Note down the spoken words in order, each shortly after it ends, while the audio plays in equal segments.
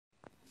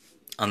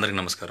అందరికి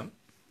నమస్కారం.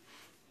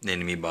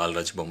 నేను మీ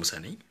BalaRaju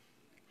బొమ్మసాని.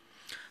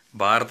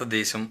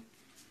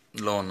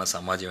 భారతదేశంలో ఉన్న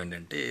సమాజం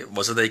ఏంటంటే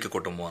వసుదైక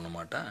కుటుంబం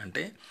అన్నమాట.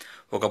 అంటే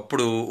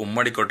ఒకప్పుడు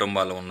ఉమ్మడి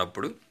కుటుంబాలు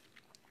ఉన్నప్పుడు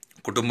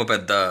కుటుంబ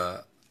పెద్ద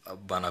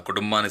మన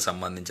కుటుంబానికి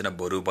సంబంధించిన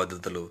బరువు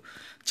పద్ధతులు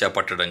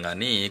చేపట్టడం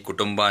కానీ,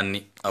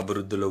 కుటుంబాన్ని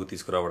అభివృద్ధిలోకి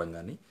తీసుకురావడం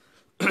కానీ,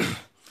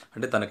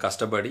 అంటే తను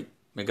కష్టపడి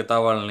మిగతా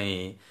వాళ్ళని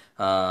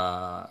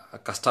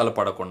కష్టాలు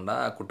పడకుండా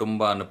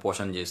కుటుంబాన్ని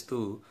పోషణ చేస్తూ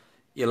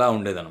ఇలా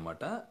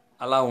ఉండేదన్నమాట.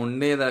 అలా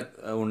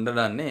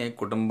ఉండడాన్ని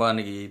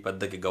కుటుంబానికి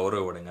పెద్దకి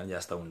గౌరవం ఇవ్వడం కానీ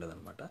చేస్తూ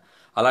ఉండేదన్నమాట.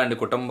 అలాంటి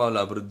కుటుంబాలు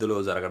అభివృద్ధిలో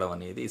జరగడం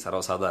అనేది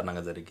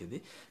సర్వసాధారణంగా జరిగేది.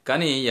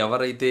 కానీ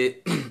ఎవరైతే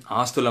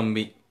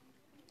ఆస్తులమ్మి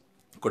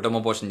కుటుంబ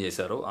పోషణ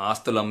చేశారో,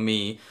 ఆస్తులమ్మి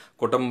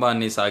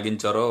కుటుంబాన్ని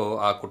సాగించారో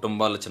ఆ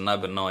కుటుంబాలు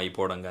చిన్నాభిన్నం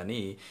అయిపోవడం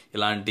కానీ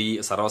ఇలాంటి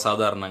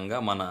సర్వసాధారణంగా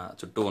మన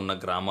చుట్టూ ఉన్న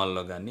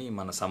గ్రామాల్లో కానీ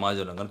మన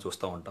సమాజంలో కానీ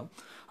చూస్తూ ఉంటాం.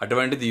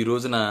 అటువంటిది ఈ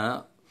రోజున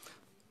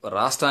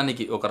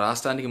ఒక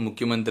రాష్ట్రానికి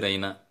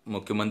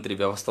ముఖ్యమంత్రి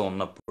వ్యవస్థ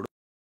ఉన్నప్పుడు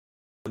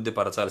అభివృద్ధి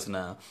పరచాల్సిన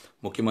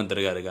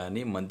ముఖ్యమంత్రి గారు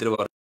కానీ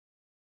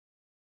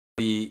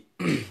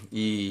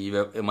ఈ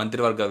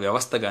మంత్రివర్గ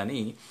వ్యవస్థ కానీ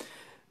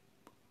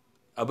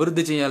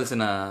అభివృద్ధి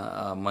చేయాల్సిన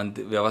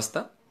వ్యవస్థ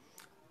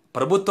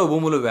ప్రభుత్వ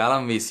భూములు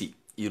వేలం వేసి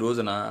ఈ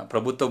రోజున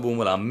ప్రభుత్వ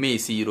భూములు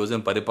అమ్మేసి ఈ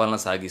రోజున పరిపాలన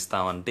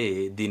సాగిస్తామంటే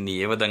దీన్ని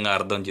ఏ విధంగా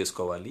అర్థం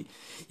చేసుకోవాలి?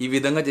 ఈ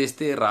విధంగా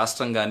చేస్తే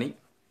రాష్ట్రం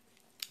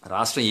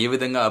ఏ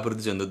విధంగా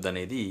అభివృద్ధి చెందుద్ది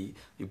అనేది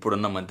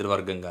ఇప్పుడున్న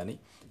మంత్రివర్గం కానీ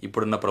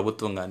ఇప్పుడున్న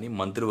ప్రభుత్వం కానీ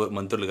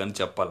మంత్రులు కానీ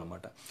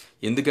చెప్పాలన్నమాట.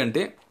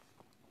 ఎందుకంటే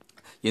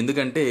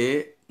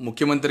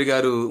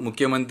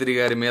ముఖ్యమంత్రి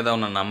గారి మీద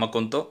ఉన్న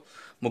నమ్మకంతో,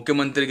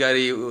 ముఖ్యమంత్రి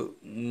గారి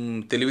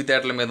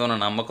తెలివితేటల మీద ఉన్న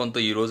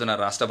నమ్మకంతో ఈ రోజున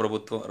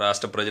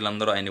రాష్ట్ర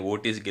ప్రజలందరూ ఆయన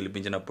ఓటేసి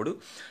గెలిపించినప్పుడు,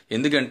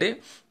 ఎందుకంటే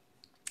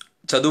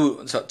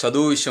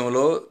చదువు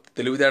విషయంలో,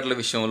 తెలివితేటల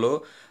విషయంలో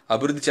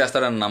అభివృద్ధి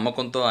చేస్తాడన్న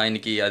నమ్మకంతో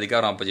ఆయనకి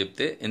అధికారం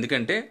అప్పచెప్తే,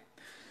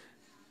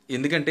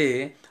 ఎందుకంటే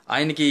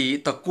ఆయనకి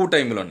తక్కువ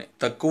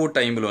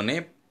టైంలోనే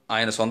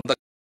ఆయన సొంత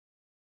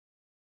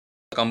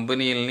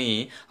కంపెనీలని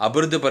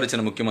అభివృద్ధి పరిచిన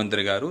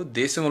ముఖ్యమంత్రి గారు,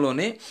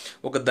 దేశంలోనే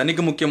ఒక ధనిక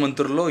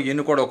ముఖ్యమంత్రుల్లో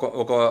ఈయన కూడా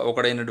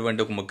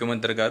ఒకడైనటువంటి ఒక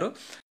ముఖ్యమంత్రి గారు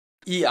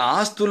ఈ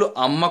ఆస్తులు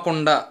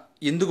అమ్మకుండా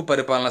ఎందుకు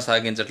పరిపాలన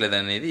సాగించట్లేదు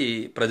అనేది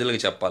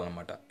ప్రజలకు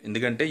చెప్పాలన్నమాట.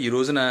 ఎందుకంటే ఈ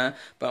రోజున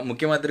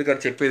ముఖ్యమంత్రి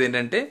గారు చెప్పేది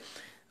ఏంటంటే,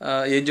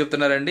 ఏం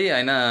చెప్తున్నారండి,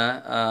 ఆయన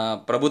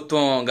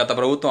గత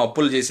ప్రభుత్వం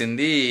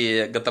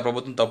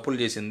తప్పులు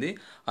చేసింది,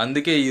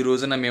 అందుకే ఈ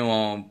రోజున మేము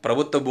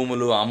ప్రభుత్వ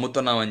భూములు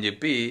అమ్ముతున్నామని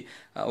చెప్పి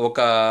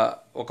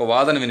ఒక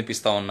వాదన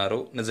వినిపిస్తూ ఉన్నారు.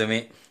 నిజమే,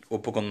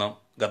 ఒప్పుకుందాం,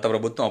 గత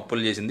ప్రభుత్వం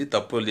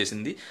తప్పులు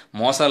చేసింది,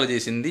 మోసాలు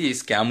చేసింది,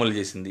 స్కాములు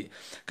చేసింది.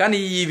 కానీ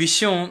ఈ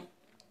విషయం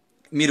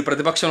మీరు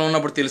ప్రతిపక్షంలో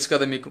ఉన్నప్పుడు తెలుసు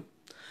కదా,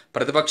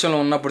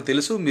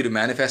 మీరు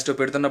మేనిఫెస్టో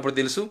పెడుతున్నప్పుడు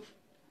తెలుసు,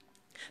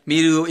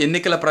 మీరు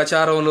ఎన్నికల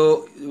ప్రచారంలో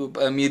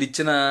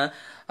మీరిచ్చిన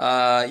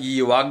ఈ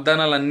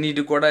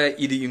వాగ్దానాలన్నిటి కూడా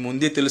ఇది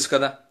ముందే తెలుసు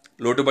కదా,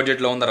 లోటు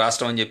బడ్జెట్లో ఉన్న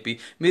రాష్ట్రం అని చెప్పి.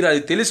 మీరు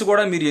అది తెలుసు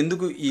కూడా మీరు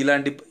ఎందుకు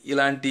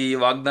ఇలాంటి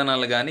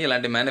వాగ్దానాలు కానీ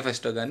ఇలాంటి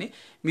మేనిఫెస్టో కానీ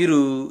మీరు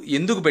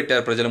ఎందుకు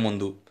పెట్టారు ప్రజల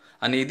ముందు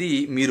అనేది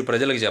మీరు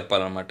ప్రజలకు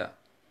చెప్పాలన్నమాట.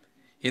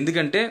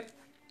 ఎందుకంటే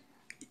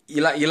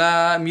ఇలా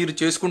మీరు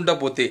చేసుకుంటా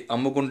పోతే,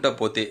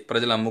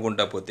 ప్రజలు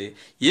అమ్ముకుంటా పోతే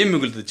ఏం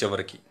మిగులుతుంది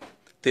చివరికి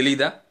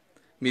తెలీదా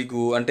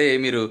మీకు? అంటే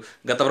మీరు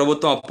గత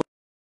ప్రభుత్వం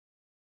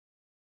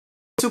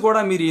కూడా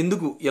మీరు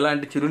ఎందుకు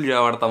ఇలాంటి చర్యలు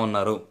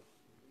చేపడతామన్నారు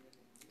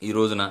ఈ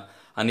రోజున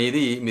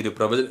అనేది మీరు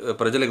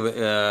ప్రజలకు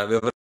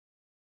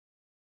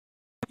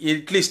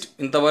అట్లీస్ట్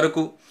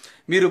ఇంతవరకు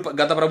మీరు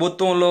గత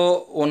ప్రభుత్వంలో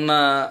ఉన్న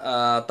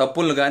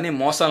తప్పులను కానీ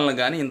మోసాలను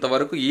కానీ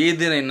ఇంతవరకు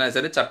ఏదైనా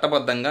సరే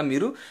చట్టబద్ధంగా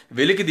మీరు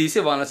వెలికి తీసి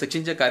వాళ్ళని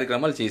శిక్షించే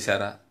కార్యక్రమాలు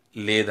చేశారా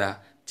లేదా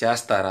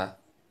చేస్తారా?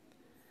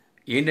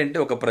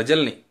 ఏంటంటే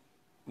ప్రజల్ని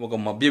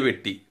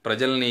మభ్యపెట్టి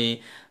ప్రజల్ని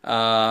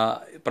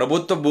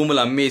ప్రభుత్వ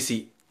భూములు అమ్మేసి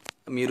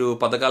మీరు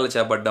పథకాలు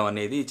చేపట్టడం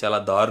అనేది చాలా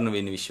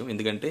దారుణమైన విషయం.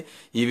 ఎందుకంటే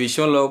ఈ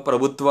విషయంలో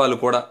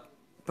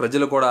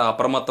ప్రజలు కూడా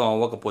అప్రమత్తం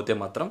అవ్వకపోతే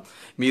మాత్రం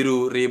మీరు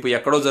రేపు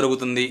ఎక్కడో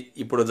జరుగుతుంది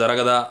ఇప్పుడు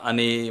జరగదా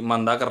అని మన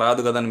దాకా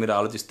రాదు కదా అని మీరు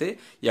ఆలోచిస్తే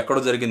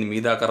ఎక్కడో జరిగింది మీ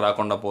దాకా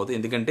రాకుండా పోతే.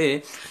 ఎందుకంటే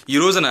ఈ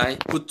రోజున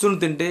కూర్చుని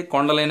తింటే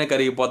కొండలైనా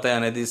కరిగిపోతాయి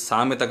అనేది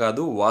సామెత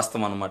కాదు,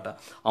 వాస్తవం అన్నమాట.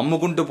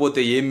 అమ్ముకుంటూ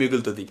పోతే ఏం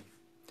మిగులుతుంది?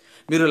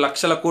 మీరు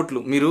లక్షల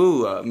కోట్లు మీరు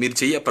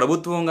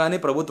ప్రభుత్వం కానీ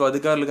ప్రభుత్వ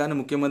అధికారులు కానీ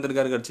ముఖ్యమంత్రి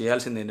గారు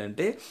చేయాల్సింది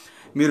ఏంటంటే,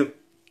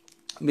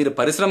 మీరు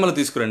పరిశ్రమలు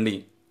తీసుకురండి,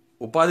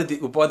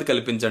 ఉపాధి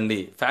కల్పించండి,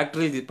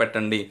 ఫ్యాక్టరీలు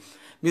పెట్టండి.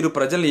 మీరు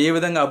ప్రజల్ని ఏ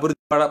విధంగా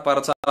అభివృద్ధి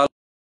పరచాలి,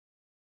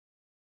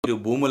 మీరు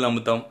భూములు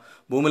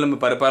అమ్మి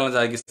పరిపాలన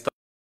సాగిస్తాం,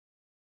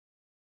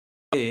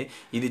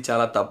 ఇది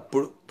చాలా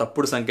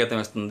తప్పుడు సంకేతం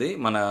ఇస్తుంది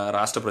మన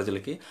రాష్ట్ర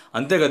ప్రజలకి.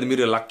 అంతేకాదు,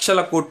 మీరు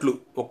లక్షల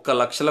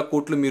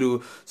కోట్లు మీరు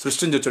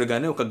సృష్టించవచ్చు,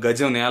 కానీ ఒక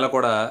గజం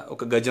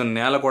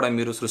నేల కూడా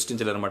మీరు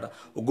సృష్టించలేరు అనమాట.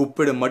 ఒక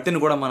గుప్పెడు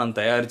మట్టిని కూడా మనం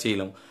తయారు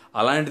చేయలేం.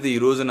 అలాంటిది ఈ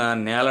రోజున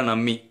నేలను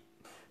అమ్మి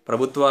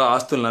ప్రభుత్వ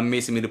ఆస్తులను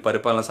అమ్మేసి మీరు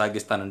పరిపాలన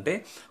సాగిస్తానంటే,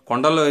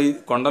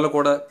 కొండలు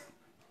కూడా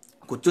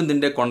కూర్చుని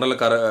తింటే కొండలు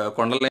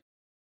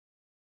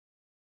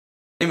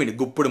ఏమిటి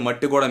గుప్పుడు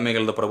మట్టి కూడా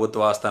మిగలదు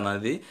ప్రభుత్వ ఆస్థానం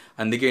అనేది.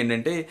 అందుకే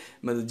ఏంటంటే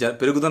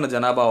పెరుగుతున్న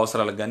జనాభా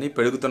అవసరాలకు కానీ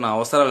పెరుగుతున్న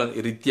అవసరాల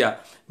రీత్యా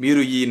మీరు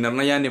ఈ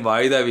నిర్ణయాన్ని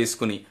వాయిదా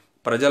వేసుకుని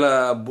ప్రజల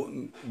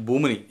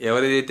భూమిని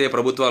ఎవరైతే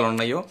ప్రభుత్వాలు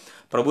ఉన్నాయో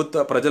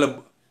ప్రజల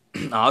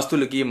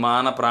ఆస్తులకి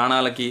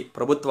ప్రాణాలకి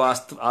ప్రభుత్వ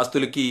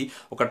ఆస్తులకి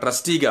ఒక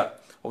ట్రస్టీగా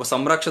ఒక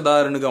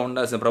సంరక్షదారునిగా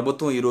ఉండాల్సిన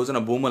ప్రభుత్వం ఈ రోజున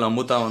భూములు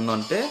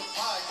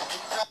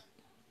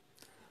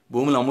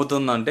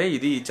అమ్ముతుందంటే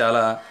ఇది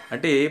చాలా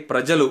అంటే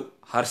ప్రజలు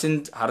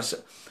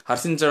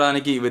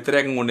హర్షించడానికి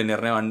వ్యతిరేకంగా ఉండే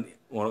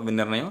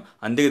నిర్ణయం.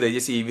 అందుకే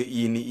దయచేసి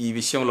ఈ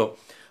విషయంలో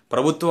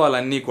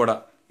ప్రభుత్వాలన్నీ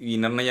కూడా ఈ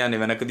నిర్ణయాన్ని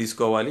వెనక్కి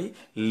తీసుకోవాలి.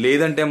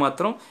 లేదంటే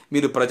మాత్రం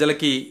మీరు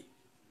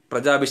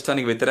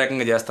ప్రజాభిష్టానికి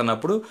వ్యతిరేకంగా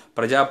చేస్తున్నప్పుడు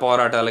ప్రజా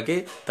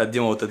పోరాటాలకే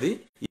తథ్యం అవుతుంది.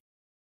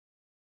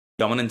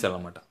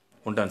 గమనించాలన్నమాట.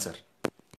 ఉంటాను సార్.